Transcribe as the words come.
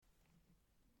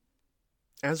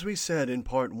As we said in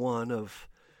part 1 of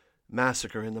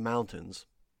Massacre in the Mountains,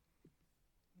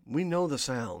 we know the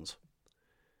sounds.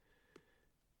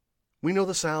 We know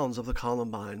the sounds of the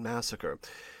Columbine Massacre.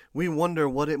 We wonder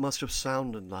what it must have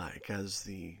sounded like as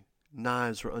the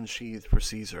knives were unsheathed for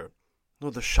Caesar,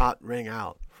 or the shot rang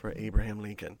out for Abraham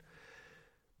Lincoln.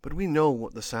 But we know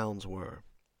what the sounds were.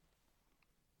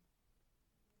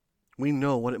 We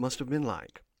know what it must have been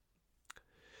like.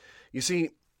 You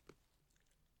see,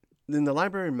 in the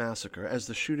Library Massacre, as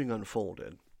the shooting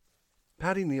unfolded,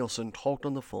 Patty Nielsen talked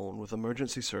on the phone with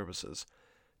emergency services,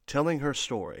 telling her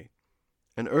story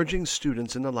and urging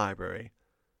students in the library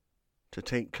to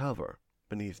take cover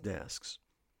beneath desks.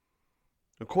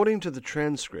 According to the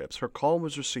transcripts, her call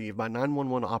was received by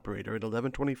 911 operator at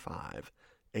 11:25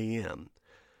 a.m.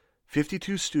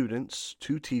 52 students,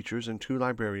 2 teachers, and 2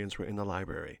 librarians were in the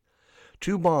library.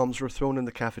 2 bombs were thrown in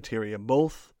the cafeteria,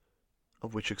 both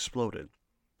of which exploded.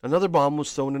 Another bomb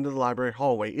was thrown into the library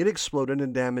hallway. It exploded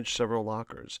and damaged several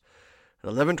lockers. At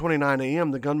 11:29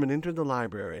 a.m., the gunman entered the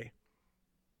library,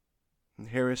 and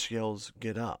Harris yells,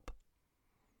 "Get up,"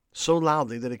 so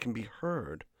loudly that it can be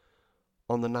heard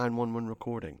on the 911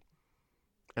 recording.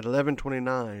 At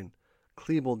 11:29,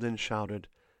 Klebold then shouted,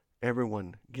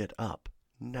 "Everyone get up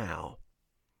now."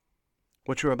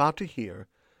 What you're about to hear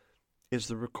is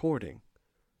the recording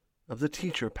of the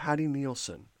teacher, Patty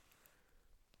Nielsen,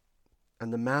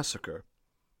 and the massacre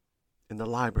in the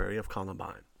library of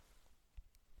Columbine.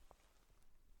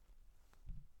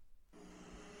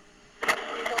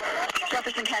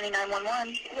 Jefferson County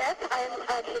 911. Yes, I'm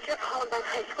a teacher at Columbine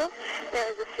High School.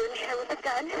 There is a student here with a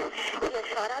gun. He has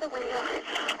shot out a window.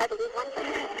 I believe one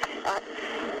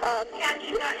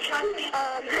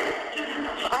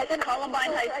I've been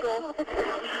Columbine High School.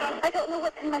 I don't know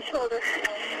what's in my shoulder.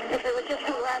 If it was just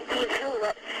some raspy too.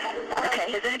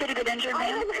 Okay, has anybody been injured,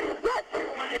 ma'am? Yes.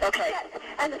 Okay. Yes.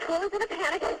 And the school is in a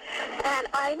panic. And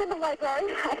I'm in the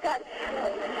library. I've got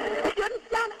students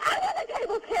down under the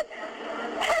tables, kids.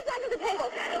 Kids under the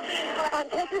tables.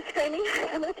 Kids are screaming.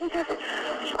 Some of the teachers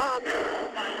are,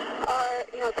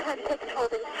 trying to take control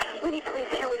of things. We need police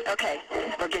here. Okay,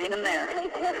 we're getting them there.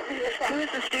 Police here. Who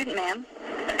is the student, ma'am?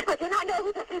 I do not know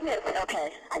who the student is.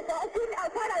 Okay. I saw a student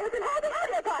outside. I was in hall duty.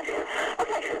 Oh, God.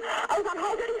 Okay. I was on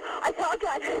hall duty. I saw a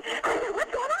gun. I said,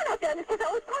 "What's going on out there?" And he said,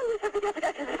 "I was calling you for the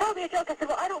production." It's probably a joke. I said,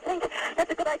 "Well, I don't think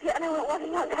that's a good idea." And I went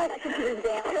walking outside. I could see this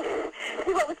damn.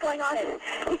 See what was going on.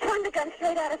 He turned the gun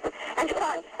straight at us and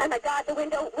shot. And my God, the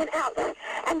window went out.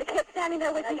 And the kid standing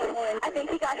there with me, I think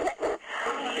he got hit.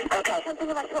 Okay. Something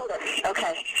in my shoulder.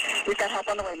 Okay. We've got help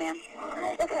on the way, ma'am.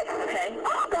 Okay. Okay.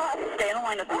 Oh, God. Stay in the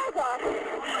line with me. Oh, God.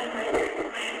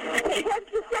 Hey,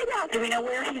 just stay down. Do we know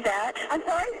where he's at? I'm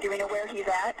sorry? Do we know where he's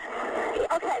at?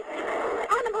 Okay.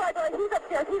 I'm in the library. He's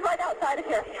upstairs. He's right outside of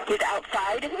here. He's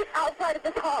outside? He's outside of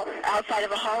this hall. Outside of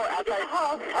the hall or outside? This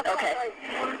hall. Of the Okay.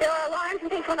 library. There are alarms and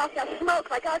things going off now. Smoke.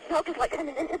 My God, smoke is like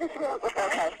coming into this room.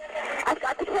 Okay. I've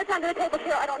got the kids under the table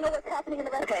here. I don't know what's happening in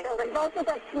the rest of the building. I've also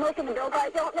got smoke in the building. I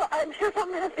don't know. I'm sure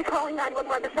someone must be calling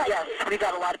 911 besides. Yes, we've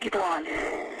got a lot of people on.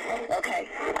 Okay.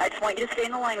 I just want you to stay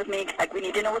in the line with me. Like, we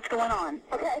need to know what's going on.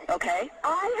 Okay. Okay?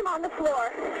 I am on the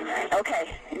floor.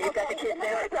 Okay. And you've got the kids in the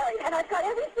there? library, and I've got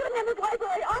every student in this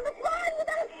library on the floor. You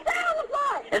better stay on the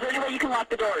floor. Is there any way you can lock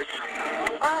the doors?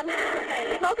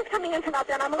 Smoke is coming in from out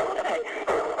there, and I'm a little afraid.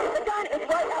 The gun is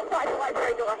right outside the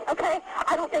library door, okay?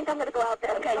 I don't think I'm going to go out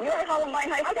there. Okay, you're at Columbine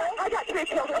High School? I got 3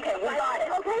 children. Okay, we got it.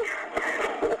 Okay?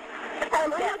 I'm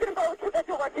not going to go to the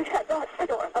door to shut the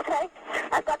door, okay?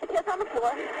 I've got the kids on the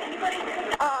floor.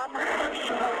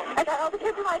 I got all the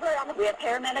kids in the library on the floor. We have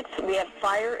paramedics, we have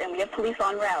fire, and we have police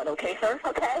en route, okay, sir?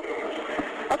 Okay.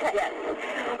 Okay. Yes.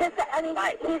 I don't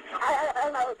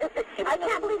know. I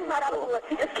can't believe he's not out of bullets.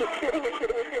 He just keeps shooting and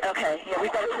shooting and shooting. Okay, yeah,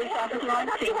 we've got a police officer on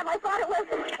scene. I thought it was.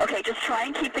 Okay, just try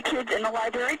and keep the kids in the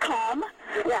library calm.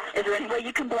 Yeah. Is there any way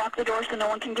you can block the door so no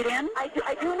one can get in?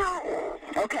 I do not.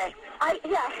 Okay. I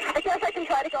guess I can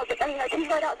try to go, but he's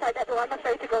right outside that door. I'm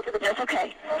afraid to go to the door. That's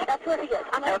okay. That's where he is.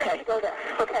 I'm not afraid to go there.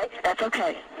 Okay? That's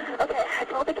okay. Okay, I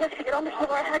told the kids to get on the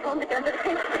floor. I told them to get under the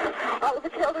table. All of the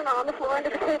children are on the floor under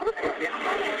the table.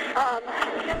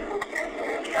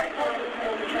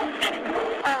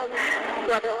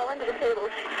 They're all under the tables.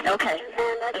 Okay.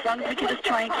 And as long as we can just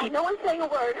try and keep... No one's saying a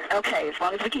word. Okay, as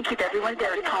long as we can keep everyone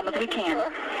there as calm as we can.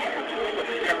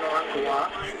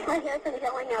 I hear some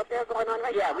yelling out there going on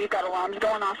right now. Yeah, we've got alarms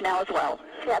going off now as well.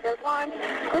 Yeah, there's alarms.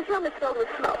 This room is filled with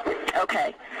smoke.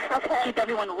 Okay. Okay. Keep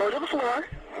everyone low to the floor.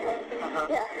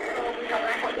 Yeah.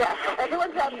 Yeah.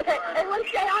 Everyone's up. Okay. Everyone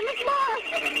stay on the floor.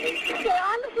 Stay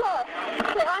on the floor.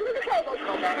 Stay under the table.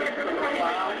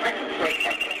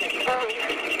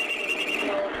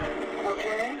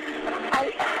 Okay.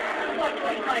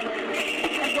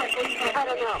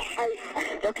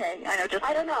 know. Okay, I know, just...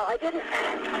 I don't know. I didn't.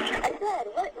 I said,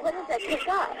 what is that kid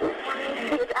got?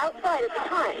 He was outside at the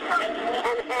time,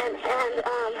 and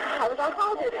I was on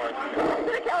call duty.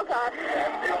 Oh God.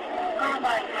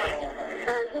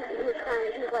 And he was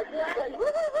crying. He was like, woo,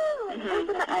 woo, woo.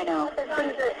 I know. Those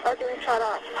things are being shot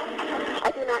off.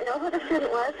 I do not know who the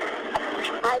student was.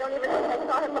 I don't even think I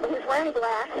saw him. He was wearing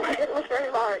black. He didn't look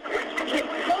very large.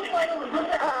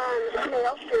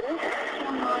 Male student.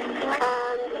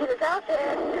 He was out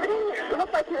there shooting. It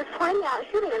looked like he was pointing out and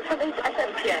shooting. And somebody, I said,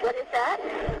 what is that?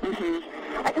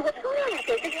 I said, what's going on out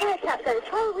there? It's a cat gun. It's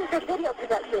probably the video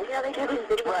production. You know, they do these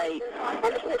videos. Right.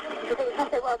 And the kids, I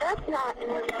said, well, that's not,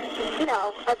 you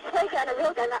know, a play gun, a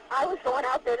real gun. I was going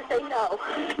out there to say no.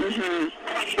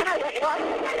 And I went, well,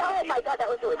 oh my God, that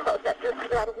was really close. That just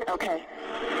rattled me. Okay.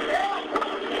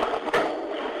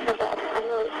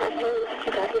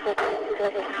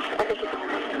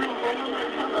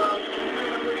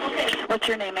 What's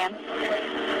your name, ma'am?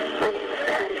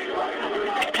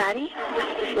 Patty?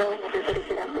 Well, everybody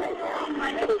get up right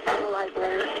now. He's in the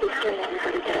library. He's hearing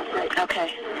everybody get up right now. Okay.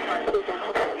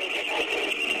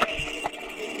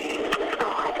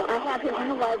 I have him in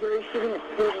the library shooting at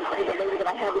students to the lady that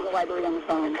I have in the library on the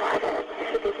phone.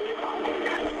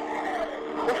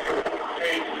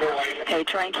 Okay,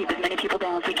 try and keep as many people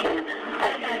down as we can.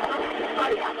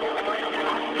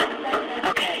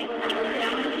 Okay.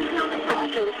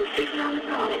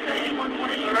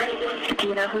 Do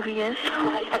you know who he is?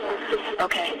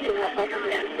 Okay.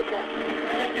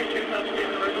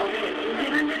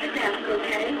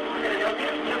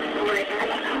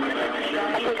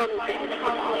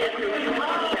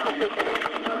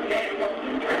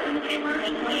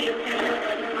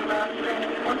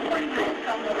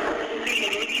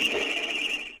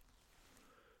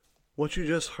 What you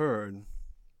just heard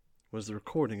was the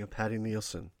recording of Patty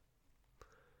Nielsen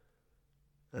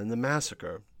and the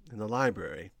massacre in the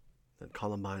library at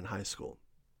Columbine High School.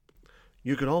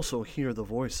 You could also hear the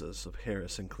voices of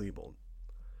Harris and Klebold.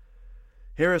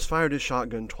 Harris fired his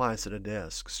shotgun twice at a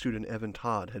desk. Student Evan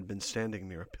Todd had been standing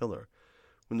near a pillar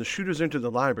when the shooters entered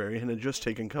the library and had just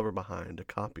taken cover behind a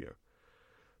copier.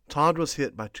 Todd was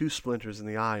hit by 2 splinters in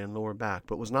the eye and lower back,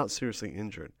 but was not seriously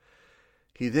injured.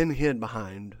 He then hid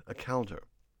behind a counter.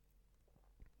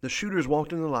 The shooters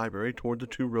walked into the library toward the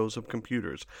 2 rows of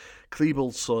computers.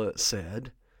 Klebold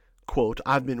said, quote,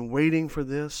 "I've been waiting for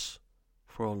this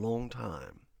for a long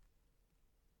time."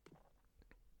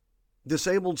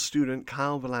 Disabled student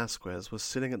Kyle Velasquez was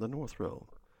sitting at the north row.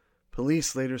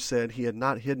 Police later said he had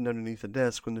not hidden underneath a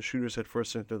desk when the shooters had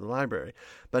first entered the library,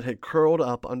 but had curled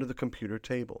up under the computer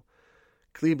table.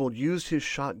 Klebold used his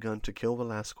shotgun to kill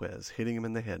Velasquez, hitting him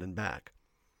in the head and back.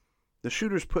 The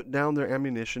shooters put down their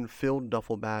ammunition-filled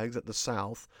duffel bags at the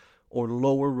south or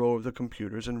lower row of the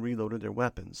computers and reloaded their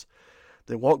weapons.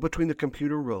 They walked between the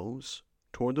computer rows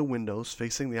toward the windows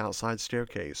facing the outside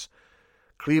staircase.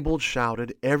 Klebold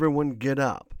shouted, "Everyone get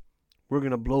up. We're going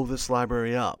to blow this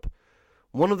library up."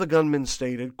 One of the gunmen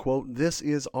stated, quote, "This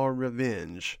is our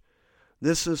revenge.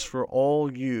 This is for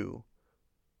all you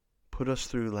put us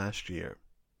through last year."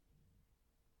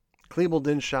 Klebold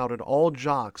then shouted, "All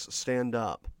jocks stand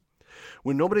up."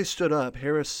 When nobody stood up,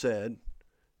 Harris said,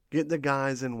 "Get the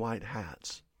guys in white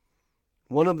hats."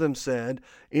 One of them said,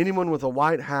 "Anyone with a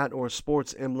white hat or a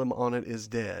sports emblem on it is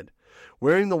dead."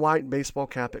 Wearing the white baseball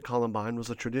cap at Columbine was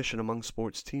a tradition among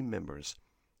sports team members.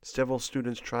 Several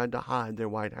students tried to hide their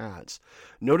white hats.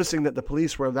 Noticing that the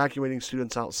police were evacuating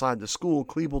students outside the school,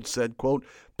 Klebold said, quote,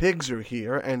 "Pigs are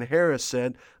here," and Harris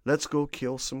said, "Let's go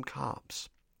kill some cops."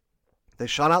 They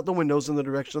shot out the windows in the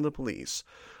direction of the police.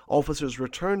 Officers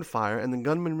returned fire, and the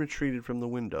gunman retreated from the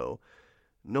window.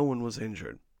 No one was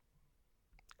injured.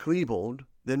 Klebold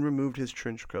then removed his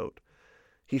trench coat.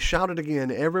 He shouted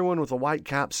again, "Everyone with a white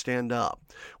cap stand up."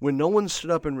 When no one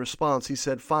stood up in response, he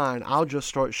said, "Fine, I'll just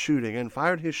start shooting," and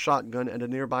fired his shotgun at a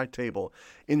nearby table,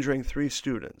 injuring 3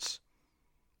 students.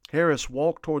 Harris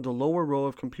walked toward the lower row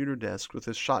of computer desks with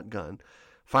his shotgun,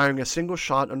 firing a single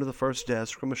shot under the first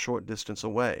desk from a short distance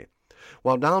away.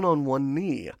 While down on one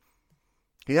knee,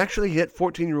 he actually hit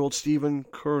 14-year-old Stephen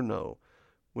Curnow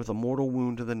with a mortal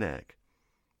wound to the neck.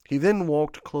 He then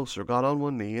walked closer, got on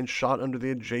one knee, and shot under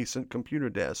the adjacent computer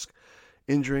desk,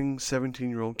 injuring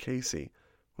 17-year-old Casey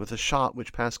with a shot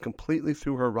which passed completely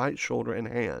through her right shoulder and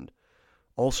hand,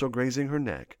 also grazing her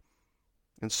neck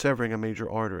and severing a major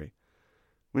artery.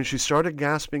 When she started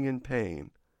gasping in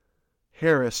pain,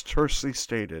 Harris tersely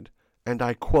stated, and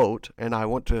I quote, and I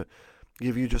want to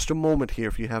give you just a moment here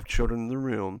if you have children in the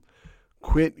room,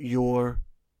 "Quit your,"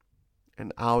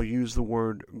 and I'll use the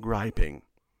word griping.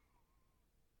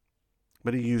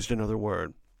 But he used another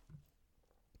word.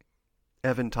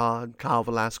 Evan Todd, Kyle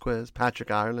Velasquez, Patrick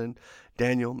Ireland,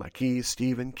 Daniel, Marquise,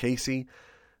 Stephen, Casey,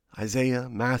 Isaiah,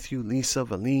 Matthew, Lisa,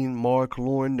 Valine, Mark,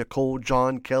 Lauren, Nicole,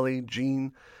 John, Kelly,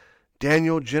 Jean,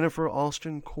 Daniel, Jennifer,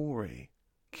 Austin, Corey,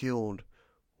 killed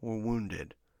or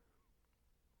wounded.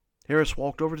 Harris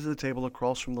walked over to the table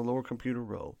across from the lower computer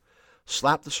row,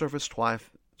 slapped the surface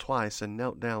twice, and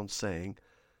knelt down, saying,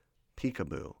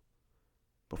 "Peekaboo,"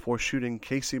 before shooting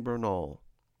Casey Bernal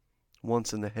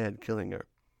once in the head, killing her.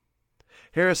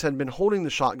 Harris had been holding the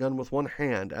shotgun with one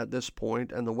hand at this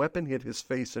point, and the weapon hit his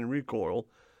face in recoil,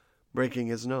 breaking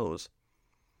his nose.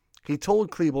 He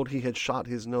told Klebold he had shot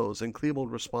his nose, and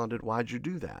Klebold responded, "Why'd you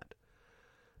do that?"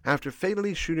 After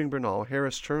fatally shooting Bernal,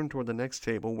 Harris turned toward the next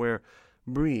table, where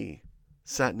Bree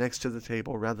sat next to the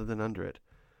table rather than under it.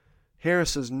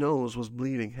 Harris's nose was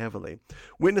bleeding heavily.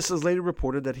 Witnesses later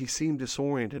reported that he seemed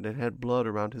disoriented and had blood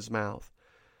around his mouth.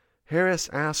 Harris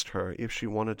asked her if she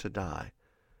wanted to die,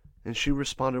 and she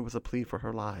responded with a plea for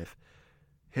her life.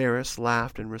 Harris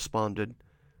laughed and responded,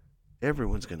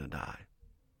 "Everyone's going to die."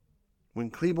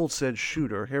 When Klebold said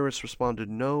shoot her, Harris responded,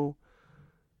 "No,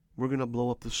 we're going to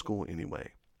blow up the school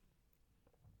anyway."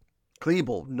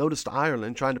 Klebold noticed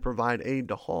Ireland trying to provide aid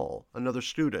to Hall, another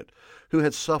student, who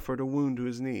had suffered a wound to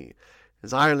his knee.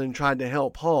 As Ireland tried to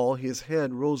help Hall, his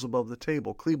head rose above the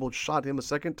table. Klebold shot him a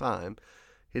second time,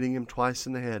 hitting him twice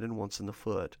in the head and once in the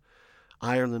foot.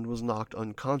 Ireland was knocked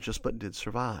unconscious but did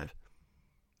survive.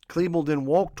 Klebold then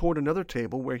walked toward another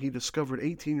table where he discovered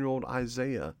 18-year-old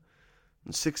Isaiah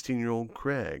and 16-year-old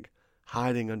Craig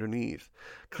hiding underneath.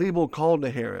 Klebold called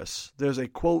to Harris. "There's a,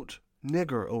 quote,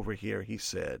 nigger over here," he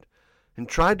said, and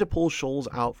tried to pull Scholes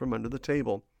out from under the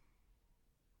table.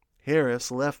 Harris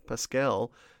left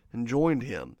Pascal and joined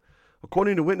him.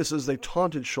 According to witnesses, they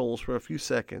taunted Scholes for a few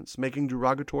seconds, making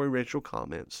derogatory racial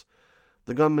comments.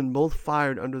 The gunmen both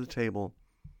fired under the table.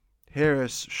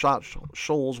 Harris shot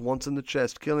Scholes once in the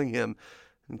chest, killing him,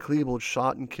 and Klebold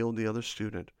shot and killed the other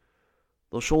student.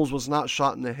 Though Scholes was not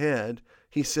shot in the head,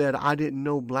 he said, "I didn't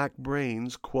know black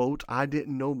brains," quote, "I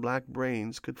didn't know black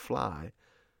brains could fly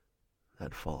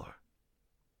that far."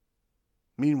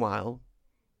 Meanwhile,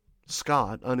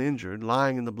 Scott, uninjured,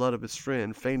 lying in the blood of his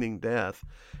friend, feigning death,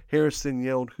 Harris then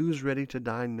yelled, "Who's ready to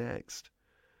die next?"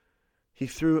 He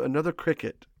threw another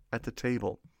cricket at the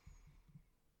table.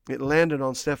 It landed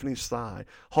on Stephanie's thigh.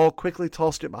 Hall quickly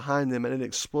tossed it behind them, and it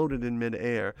exploded in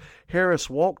midair. Harris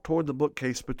walked toward the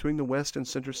bookcase between the west and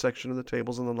center section of the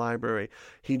tables in the library.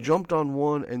 He jumped on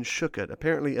one and shook it,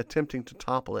 apparently attempting to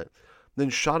topple it, then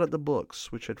shot at the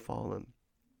books, which had fallen.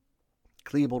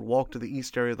 Klebold walked to the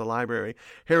east area of the library.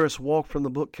 Harris walked from the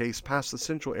bookcase past the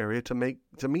central area to meet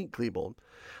Klebold.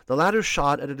 The latter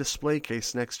shot at a display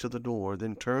case next to the door,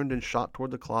 then turned and shot toward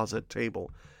the closet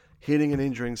table, hitting and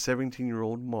injuring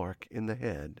 17-year-old Mark in the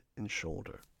head and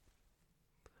shoulder.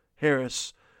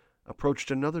 Harris approached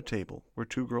another table where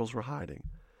two girls were hiding.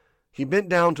 He bent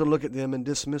down to look at them and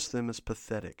dismissed them as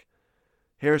pathetic.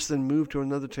 Harris then moved to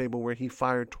another table where he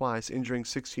fired twice, injuring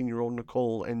 16-year-old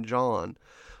Nicole and John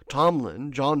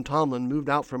Tomlin moved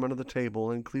out from under the table,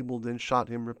 and Klebold then shot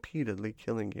him repeatedly,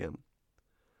 killing him.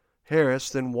 Harris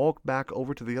then walked back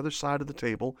over to the other side of the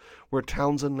table where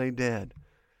Townsend lay dead.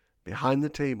 Behind the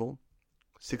table,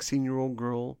 a 16-year-old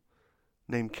girl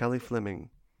named Kelly Fleming.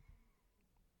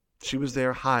 She was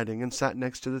there hiding and sat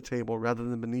next to the table rather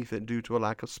than beneath it due to a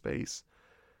lack of space.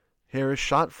 Harris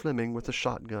shot Fleming with a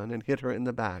shotgun and hit her in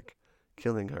the back,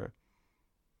 killing her.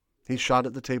 He shot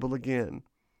at the table again.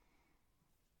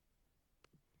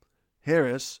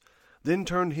 Harris then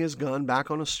turned his gun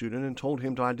back on a student and told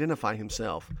him to identify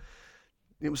himself.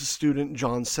 It was a student,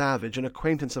 John Savage, an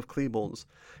acquaintance of Klebold's.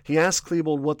 He asked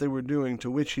Klebold what they were doing, to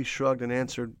which he shrugged and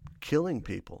answered, "Killing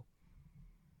people."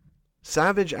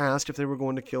 Savage asked if they were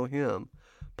going to kill him,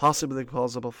 possibly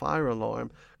because of a fire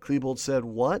alarm. Klebold said,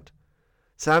 "What?"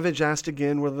 Savage asked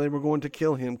again whether they were going to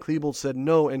kill him. Klebold said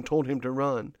no and told him to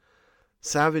run.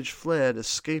 Savage fled,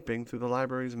 escaping through the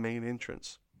library's main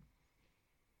entrance.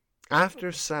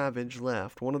 After Savage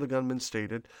left, one of the gunmen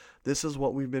stated, "This is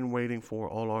what we've been waiting for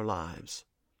all our lives."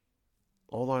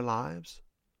 All our lives?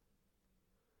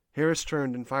 Harris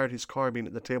turned and fired his carbine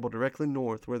at the table directly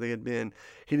north where they had been,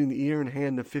 hitting the ear and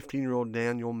hand of 15-year-old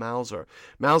Daniel Mauser.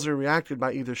 Mauser reacted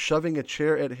by either shoving a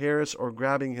chair at Harris or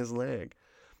grabbing his leg.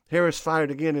 Harris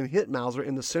fired again and hit Mauser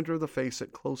in the center of the face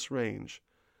at close range,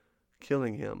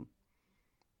 killing him.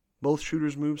 Both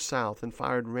shooters moved south and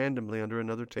fired randomly under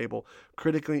another table,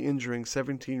 critically injuring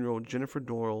 17-year-old Jennifer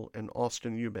Dorrell and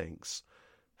Austin Eubanks,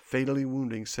 fatally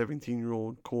wounding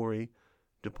 17-year-old Corey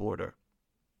DePorter.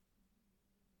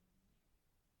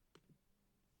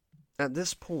 At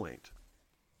this point,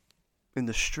 in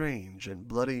the strange and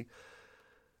bloody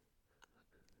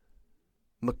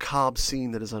macabre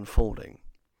scene that is unfolding.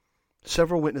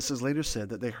 Several witnesses later said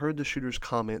that they heard the shooters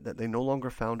comment that they no longer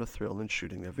found a thrill in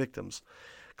shooting their victims.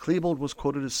 Klebold was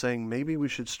quoted as saying, "Maybe we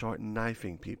should start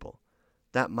knifing people.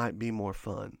 That might be more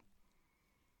fun."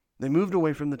 They moved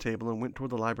away from the table and went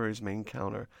toward the library's main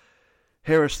counter.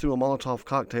 Harris threw a Molotov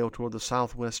cocktail toward the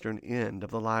southwestern end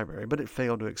of the library, but it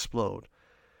failed to explode.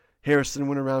 Harris then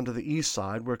went around to the east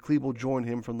side, where Klebold joined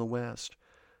him from the west.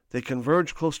 They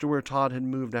converged close to where Todd had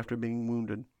moved after being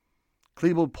wounded.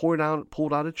 Klebold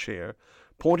pulled out a chair,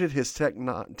 pointed his Tech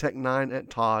 9 at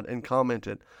Todd, and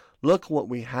commented, "Look what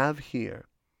we have here."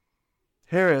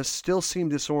 Harris still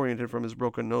seemed disoriented from his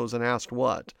broken nose and asked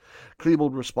what.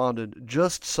 Klebold responded,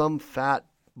 "Just some fat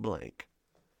blank."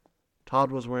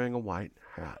 Todd was wearing a white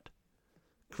hat.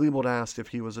 Klebold asked if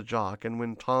he was a jock, and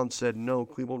when Todd said no,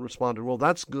 Klebold responded, "Well,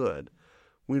 that's good.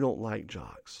 We don't like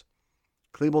jocks."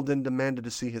 Klebold then demanded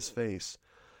to see his face.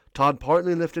 Todd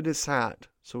partly lifted his hat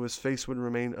so his face would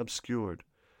remain obscured.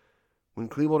 When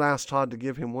Klebold asked Todd to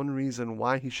give him one reason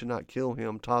why he should not kill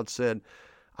him, Todd said,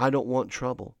 "I don't want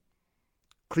trouble."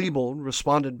 Klebold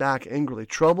responded back angrily,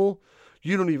 "Trouble?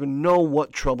 You don't even know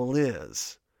what trouble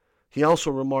is." He also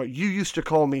remarked, "You used to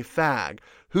call me fag.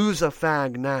 Who's a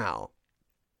fag now?"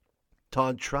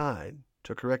 Todd tried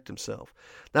to correct himself.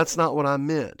 "That's not what I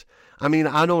meant. I mean,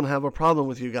 I don't have a problem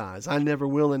with you guys. I never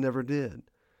will and never did."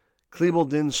 Klebold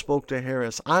then spoke to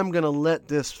Harris, "I'm going to let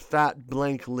this fat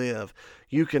blank live.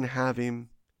 You can have him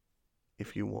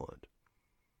if you want."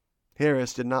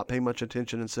 Harris did not pay much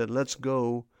attention and said, "Let's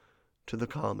go to the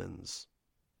Commons."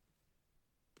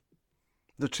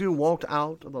 The two walked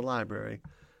out of the library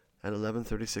at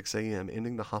 11:36 a.m.,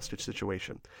 ending the hostage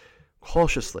situation.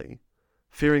 Cautiously,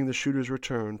 fearing the shooter's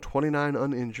return, 29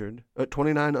 uninjured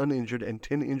and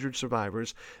 10 injured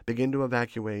survivors began to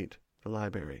evacuate the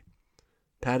library.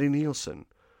 Patty Nielsen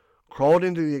crawled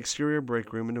into the exterior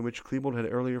break room into which Klebold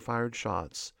had earlier fired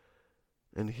shots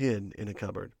and hid in a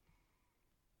cupboard.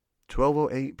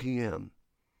 12:08 p.m.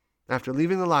 After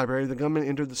leaving the library, the gunmen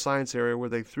entered the science area where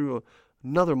they threw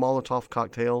another Molotov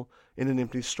cocktail in an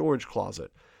empty storage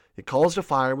closet. It caused a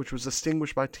fire which was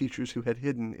extinguished by teachers who had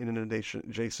hidden in an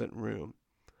adjacent room.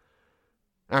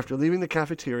 After leaving the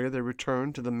cafeteria, they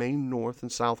returned to the main north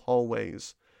and south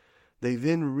hallways. They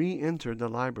then re-entered the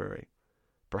library,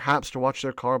 perhaps to watch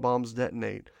their car bombs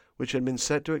detonate, which had been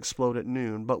set to explode at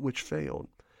noon, but which failed.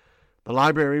 The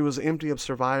library was empty of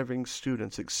surviving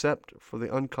students, except for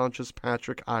the unconscious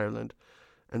Patrick Ireland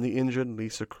and the injured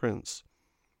Lisa Krentz.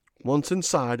 Once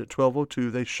inside, at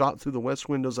 12:02, they shot through the west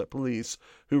windows at police,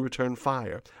 who returned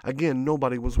fire. Again,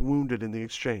 nobody was wounded in the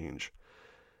exchange.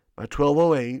 By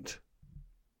 12:08,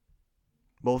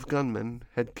 both gunmen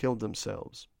had killed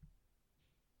themselves.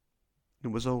 It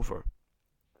was over.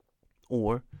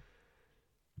 Or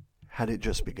had it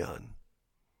just begun?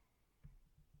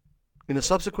 In a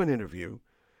subsequent interview,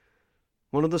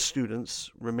 one of the students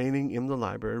remaining in the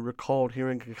library recalled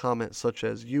hearing a comment such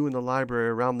as, "You in the library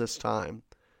around this time.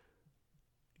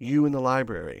 You in the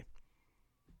library."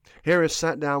 Harris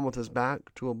sat down with his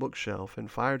back to a bookshelf and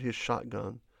fired his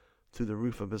shotgun through the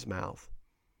roof of his mouth.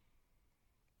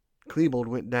 Klebold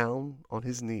went down on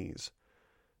his knees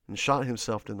and shot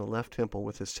himself in the left temple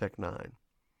with his Tech 9.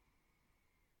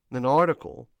 An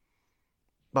article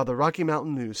by the Rocky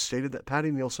Mountain News stated that Patty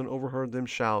Nielsen overheard them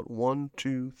shout 1,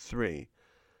 2, 3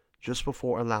 just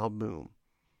before a loud boom.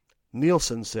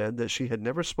 Nielsen said that she had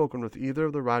never spoken with either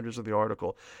of the writers of the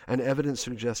article, and evidence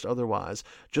suggests otherwise.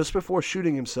 Just before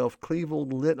shooting himself,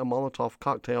 Klebold lit a Molotov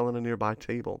cocktail on a nearby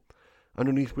table,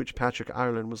 underneath which Patrick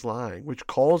Ireland was lying, which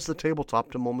caused the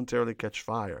tabletop to momentarily catch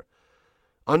fire.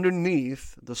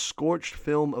 Underneath the scorched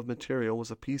film of material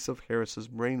was a piece of Harris's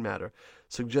brain matter,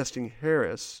 suggesting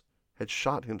Harris had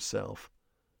shot himself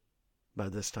by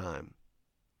this time.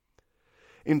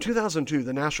 In 2002,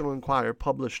 the National Enquirer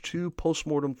published 2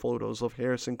 post-mortem photos of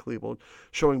Harris and Klebold,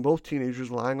 showing both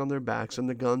teenagers lying on their backs and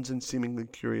the guns in seemingly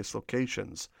curious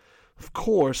locations. Of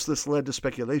course, this led to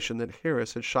speculation that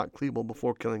Harris had shot Klebold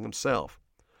before killing himself.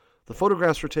 The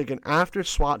photographs were taken after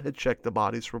SWAT had checked the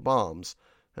bodies for bombs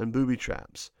and booby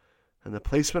traps, and the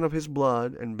placement of his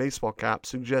blood and baseball cap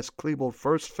suggests Klebold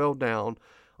first fell down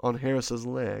on Harris's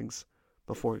legs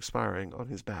before expiring on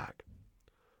his back.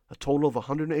 A total of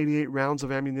 188 rounds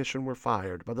of ammunition were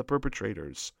fired by the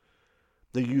perpetrators.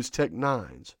 They used Tech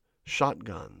 9s,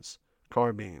 shotguns,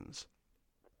 carbines.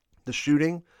 The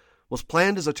shooting was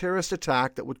planned as a terrorist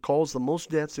attack that would cause the most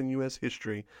deaths in U.S.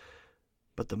 history,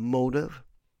 but the motive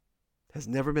has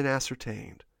never been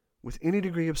ascertained with any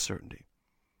degree of certainty.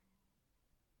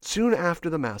 Soon after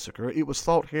the massacre, it was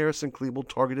thought Harris and Klebold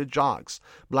targeted jocks,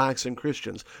 blacks and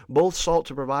Christians. Both sought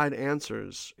to provide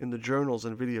answers in the journals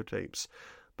and videotapes,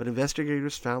 but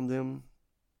investigators found them,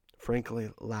 frankly,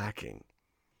 lacking.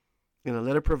 In a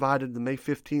letter provided the May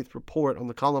 15th report on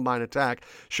the Columbine attack,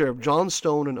 Sheriff John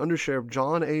Stone and Undersheriff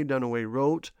John A. Dunaway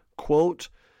wrote, quote,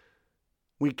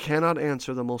 "We cannot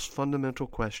answer the most fundamental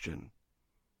question.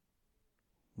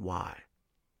 Why?"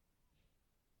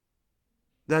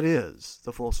 That is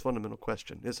the most fundamental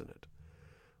question, isn't it?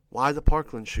 Why the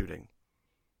Parkland shooting?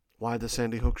 Why the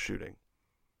Sandy Hook shooting?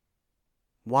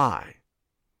 Why?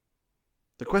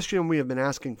 The question we have been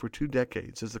asking for 2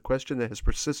 decades is the question that has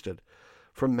persisted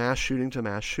from mass shooting to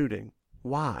mass shooting.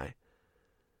 Why?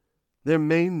 There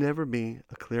may never be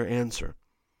a clear answer.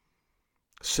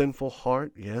 Sinful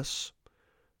heart, yes.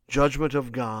 Judgment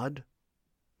of God,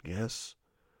 yes.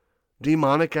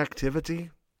 Demonic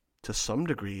activity, to some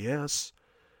degree, yes.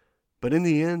 But in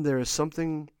the end, there is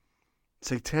something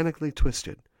satanically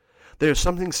twisted. There is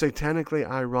something satanically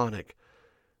ironic.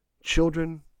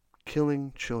 Children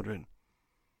killing children.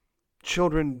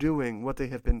 Children doing what they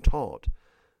have been taught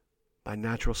by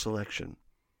natural selection.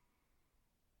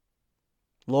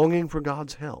 Longing for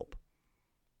God's help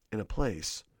in a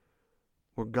place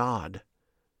where God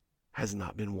has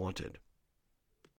not been wanted.